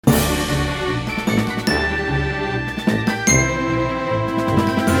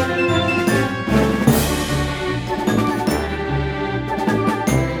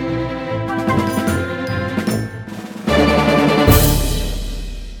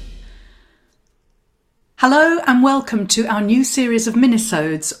Hello and welcome to our new series of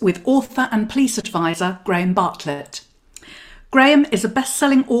Minisodes with author and police advisor Graham Bartlett. Graham is a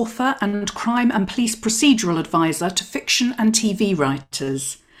best-selling author and crime and police procedural advisor to fiction and TV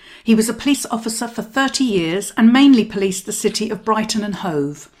writers. He was a police officer for 30 years and mainly policed the city of Brighton and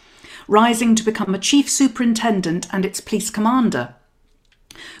Hove, rising to become a chief superintendent and its police commander.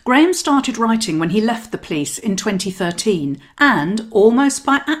 Graham started writing when he left the police in 2013 and, almost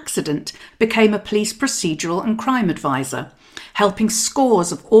by accident, became a police procedural and crime advisor, helping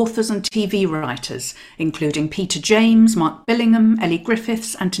scores of authors and TV writers, including Peter James, Mark Billingham, Ellie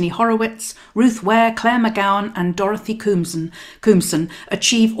Griffiths, Anthony Horowitz, Ruth Ware, Claire McGowan and Dorothy Coomson,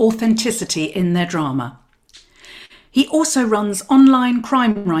 achieve authenticity in their drama. He also runs online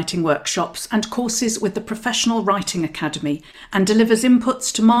crime writing workshops and courses with the Professional Writing Academy and delivers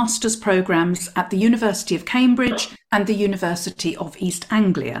inputs to master's programmes at the University of Cambridge and the University of East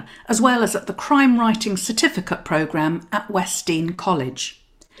Anglia, as well as at the Crime Writing Certificate programme at West Dean College.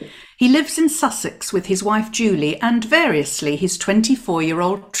 He lives in Sussex with his wife Julie and, variously, his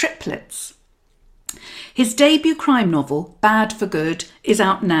 24-year-old triplets. His debut crime novel, Bad for Good, is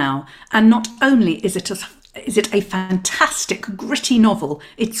out now, and not only is it a fantastic, gritty novel,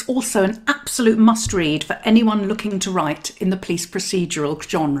 it's also an absolute must-read for anyone looking to write in the police procedural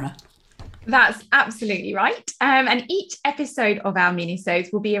genre. That's absolutely right. And each episode of our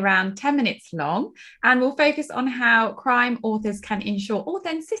minisodes will be around 10 minutes long and will focus on how crime authors can ensure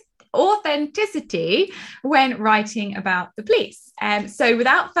authenticity when writing about the police. So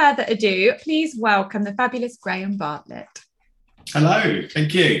without further ado, please welcome the fabulous Graham Bartlett. Hello,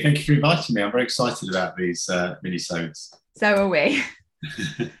 thank you. Thank you for inviting me. I'm very excited about these minisodes. So are we.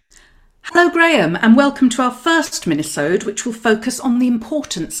 Hello, Graham, and welcome to our first minisode, which will focus on the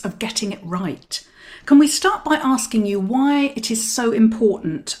importance of getting it right. Can we start by asking you why it is so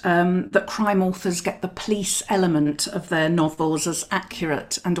important that crime authors get the police element of their novels as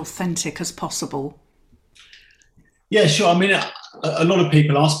accurate and authentic as possible? Yeah, sure. I mean, a lot of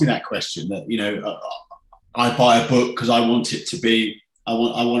people ask me that question, that, I buy a book because I want it to be, I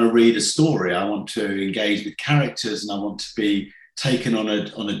want to read a story. I want to engage with characters and I want to be taken on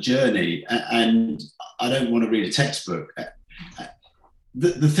a journey. And I don't want to read a textbook.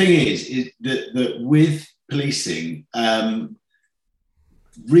 The thing is that with policing,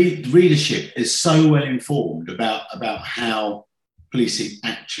 readership is so well informed about how policing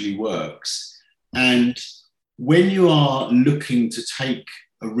actually works. And when you are looking to take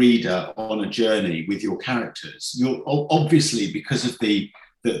a reader on a journey with your characters, you're obviously, because of the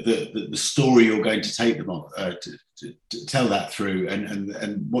story you're going to take them on to tell that through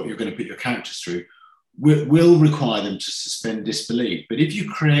and what you're going to put your characters through will require them to suspend disbelief. But if you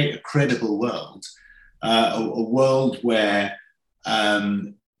create a credible world, a world where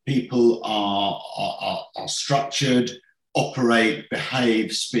people are structured, operate,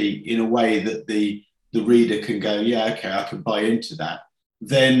 behave, speak in a way that the reader can go, yeah, okay, I can buy into that,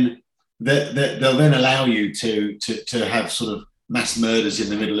 then they'll then allow you to have sort of mass murders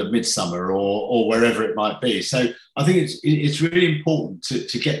in the middle of Midsummer or wherever it might be. So I think it's really important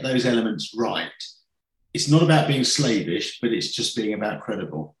to get those elements right. It's not about being slavish, but it's just being about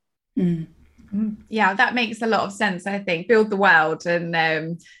credible. Mm. Yeah, that makes a lot of sense, I think. Build the world and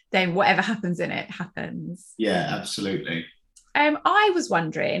then whatever happens in it happens. Yeah, absolutely. I was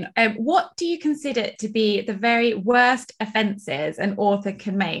wondering, what do you consider to be the very worst offences an author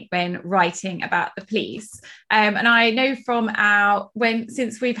can make when writing about the police? And I know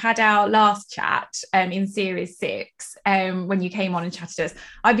since we've had our last chat in series 6, when you came on and chatted to us,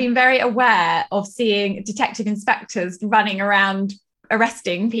 I've been very aware of seeing detective inspectors running around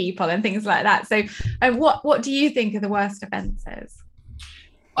arresting people and things like that. So what do you think are the worst offences?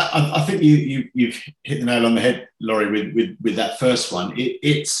 I think you've hit the nail on the head, Laurie, with that first one.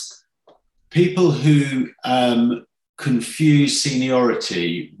 It's people who confuse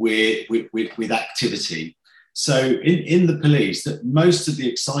seniority with activity. So in the police, that most of the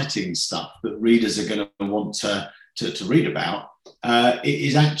exciting stuff that readers are going to want to read about it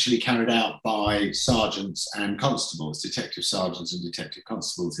is actually carried out by sergeants and constables, detective sergeants and detective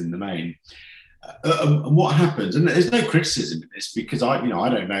constables in the main. And what happens, and there's no criticism in this, because I don't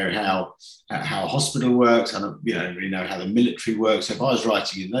know how a hospital works. I don't really know how the military works. So if I was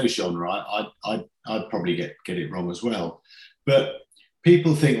writing in those genre, I'd probably get it wrong as well. But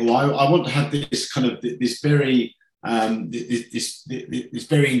people think, well, I want to have this kind of this very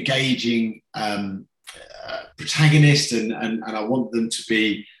very engaging protagonist, and I want them to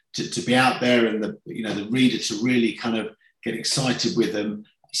be out there, and the reader to really kind of get excited with them.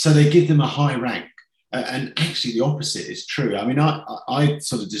 So they give them a high rank. and actually the opposite is true. I mean, I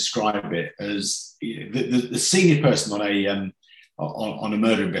sort of describe it as, you know, the senior person on a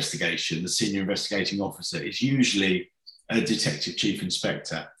murder investigation, the senior investigating officer, is usually a detective chief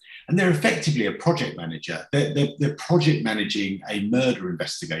inspector. And they're effectively a project manager. They're project managing a murder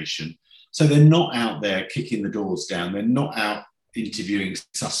investigation. So they're not out there kicking the doors down. They're not out interviewing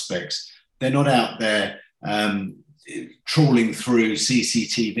suspects. They're not out there trawling through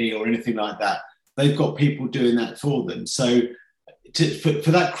CCTV or anything like that. They've got people doing that for them. So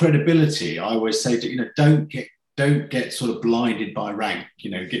for that credibility, I always say, you know, don't get sort of blinded by rank.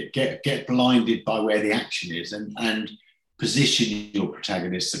 You know, get blinded by where the action is, and position your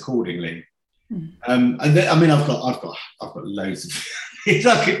protagonists accordingly. And then, I mean, I've got loads of things.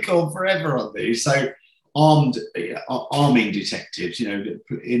 I could go on forever on these. So arming detectives, you know,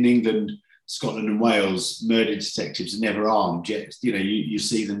 in England, Scotland and Wales, murder detectives are never armed yet. You know, you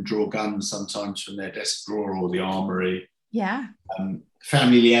see them draw guns sometimes from their desk drawer or the armoury. Yeah.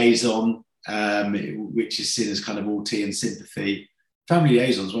 Family liaison, which is seen as kind of all tea and sympathy. Family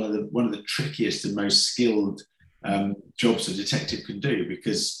liaison is one of the trickiest and most skilled jobs a detective can do,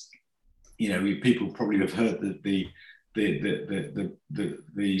 because, you know, people probably have heard that well,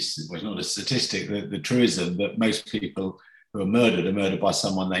 it's not a statistic, the truism that most people who are murdered by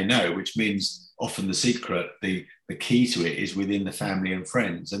someone they know, which means often the secret, the key to it is within the family and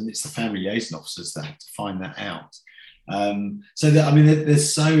friends, and it's the family liaison officers that have to find that out. So that, I mean,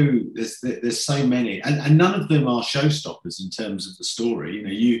 there's so many, and none of them are showstoppers in terms of the story. You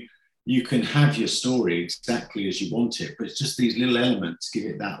know, you can have your story exactly as you want it, but it's just these little elements give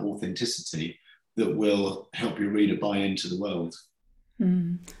it that authenticity that will help your reader buy into the world.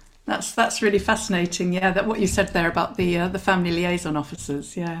 That's really fascinating. Yeah, that what you said there about the family liaison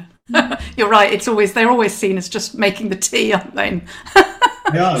officers. Yeah, you're right. They're always seen as just making the tea, aren't they?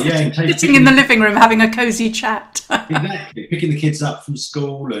 They are, yeah. Sitting in the living room having a cosy chat. Exactly, picking the kids up from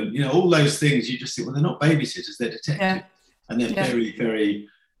school, and, you know, all those things. You just think, well, they're not babysitters; they're detectives, and they're very, very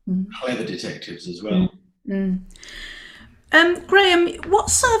clever detectives as well. Graham, what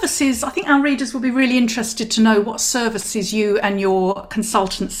services, I think our readers will be really interested to know what services you and your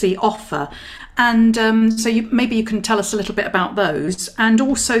consultancy offer. And so maybe you can tell us a little bit about those. And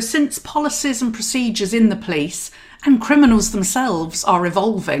also, since policies and procedures in the police and criminals themselves are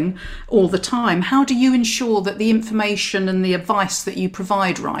evolving all the time, how do you ensure that the information and the advice that you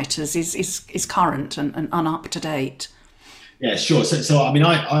provide writers is current and up to date? Yeah, sure. So I mean,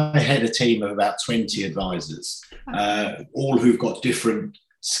 I head a team of about 20 advisors, all who've got different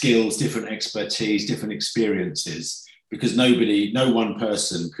skills, different expertise, different experiences, because no one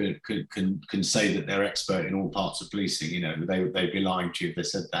person can say that they're expert in all parts of policing. You know, they'd be lying to you if they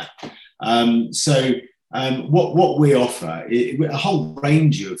said that. What we offer is a whole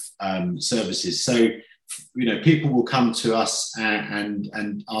range of services. So, you know, people will come to us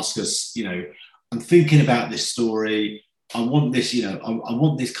and ask us, you know, I'm thinking about this story. I want this, you know, I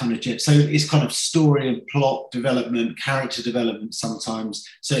want this kind of, so it's kind of story and plot development, character development sometimes,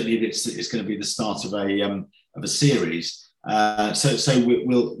 certainly if it's going to be the start of a series. So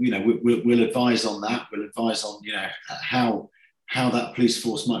we'll advise on that. We'll advise on, you know, how that police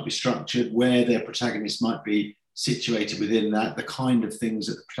force might be structured, where their protagonists might be situated within that, the kind of things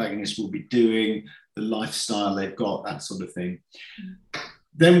that the protagonists will be doing, the lifestyle they've got, that sort of thing.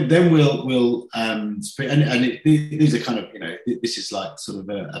 Then we'll these are kind of, you know, this is like sort of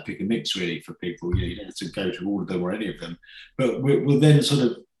a pick and mix really for people. You know, you don't have to go to all of them or any of them, but we'll then sort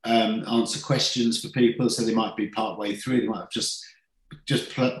of answer questions for people. So they might be part way through, they might have just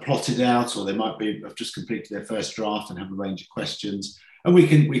plotted out, or they might have just completed their first draft and have a range of questions. And we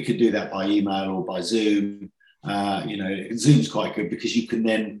can do that by email or by Zoom. You know, Zoom's quite good because you can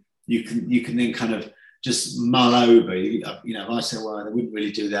then kind of just mull over. You know, if I say, well, I wouldn't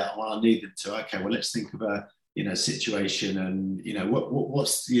really do that, well, I need them to. Okay, well, let's think of a, you know, situation, and, you know,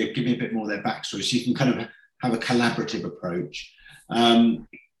 what's, you know, give me a bit more of their backstory, so you can kind of have a collaborative approach.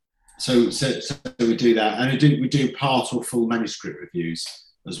 So we do that, and we do part or full manuscript reviews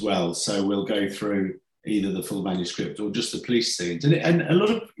as well. So we'll go through either the full manuscript or just the police scenes, and a lot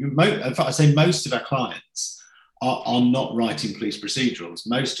of, in fact, I say most of our clients are not writing police procedurals.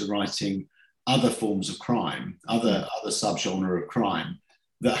 Most are writing other forms of crime, other subgenre of crime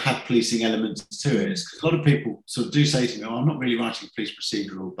that have policing elements to it. Because a lot of people sort of do say to me, "Oh, I'm not really writing a police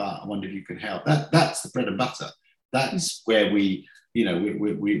procedural, but I wonder if you can help." That's the bread and butter. That's where we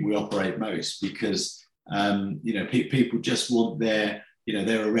operate most, because you know, people just want their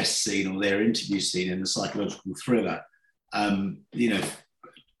arrest scene or their interview scene in the psychological thriller, you know,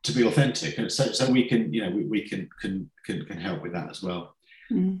 to be authentic, and so we can, you know, we can help with that as well.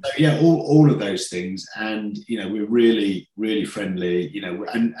 So yeah, all of those things, and we're really friendly.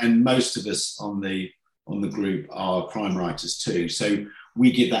 And most of us on the group are crime writers too. So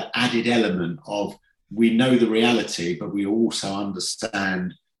we give that added element of, we know the reality, but we also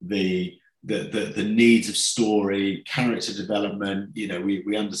understand the needs of story, character development.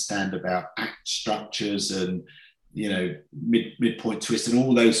 We understand about act structures and midpoint twist and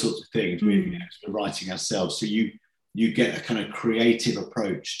all those sorts of things. We're writing ourselves, so you get a kind of creative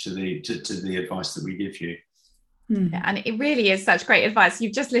approach to the advice that we give you. Yeah, and it really is such great advice.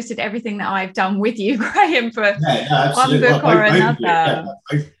 You've just listed everything that I've done with you, Graham, for one book or another.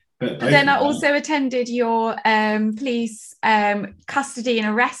 But then I also attended your police custody and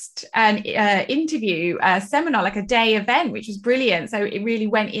arrest and interview seminar, like a day event, which was brilliant. So it really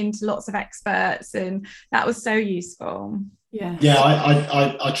went into lots of experts, and that was so useful. Yeah,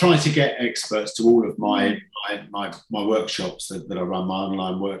 I try to get experts to all of my workshops that I run, my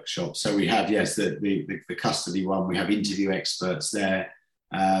online workshops. So we have, yes, the custody one. We have interview experts there,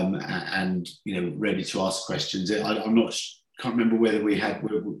 and ready to ask questions. Can't remember whether we had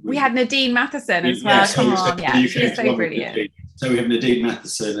Nadine Matheson as well. She's so brilliant. So we have Nadine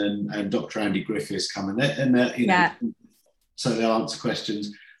Matheson and Dr. Andy Griffiths coming there, and so they'll answer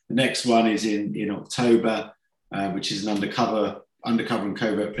questions. The next one is in October, which is an undercover and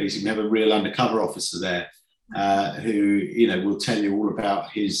covert policing. We have a real undercover officer there who will tell you all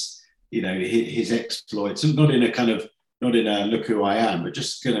about his exploits, and not in a look who I am, but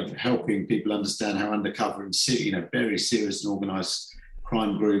just kind of helping people understand how undercover and very serious and organised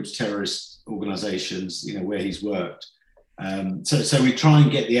crime groups, terrorist organisations, where he's worked. So we try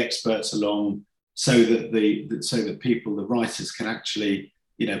and get the experts along so that people, the writers, can actually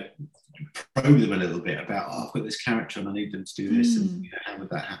probe them a little bit about, I've got this character and I need them to do this, and how would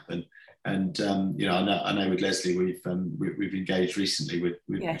that happen? And I know with Leslie we've engaged recently with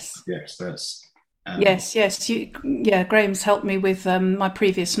the experts. Yes. Graham's helped me with my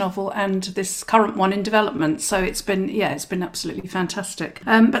previous novel and this current one in development. So it's been absolutely fantastic.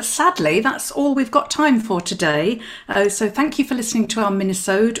 But sadly, that's all we've got time for today. So thank you for listening to our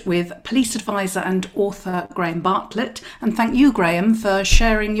Minisode with police advisor and author Graham Bartlett. And thank you, Graham, for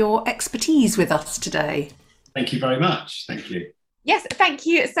sharing your expertise with us today. Thank you very much. Thank you. Yes, thank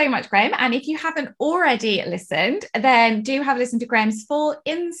you so much, Graham. And if you haven't already listened, then do have a listen to Graham's full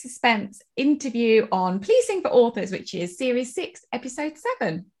In Suspense interview on policing for authors, which is Series 6, Episode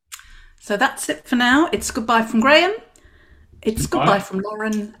 7. So that's it for now. It's goodbye from Graham. It's goodbye from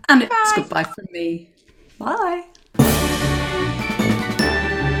Lauren. And it's goodbye from me. Bye.